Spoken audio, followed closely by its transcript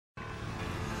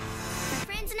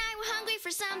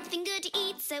for something good to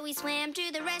eat, so we swam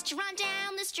to the restaurant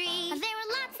down the street. There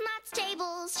were lots and lots of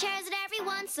tables, chairs at every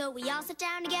one, so we all sat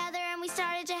down together and we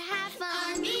started to have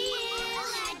fun. Our meal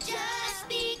had just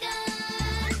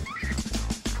begun.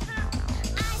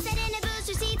 I sat in a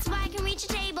booster seat so I can reach a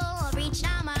table. I'll reach it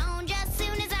on my own just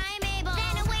soon as I am able.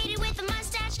 Then a waiter with a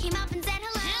mustache came up and said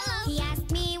hello. Hello. He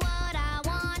asked me what I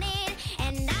wanted,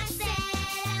 and I said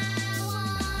I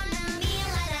want a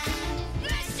meal at a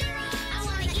restaurant. I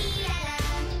want to eat at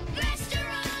a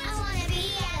restaurant. I want to be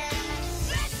at a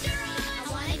restaurant. I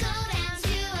want to go down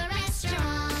to a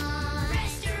restaurant.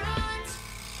 Restaurant.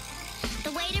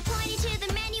 The waiter pointed to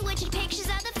the menu which had pictures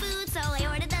of the food, so I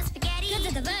ordered the spaghetti.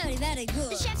 Very, very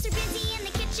good. The chef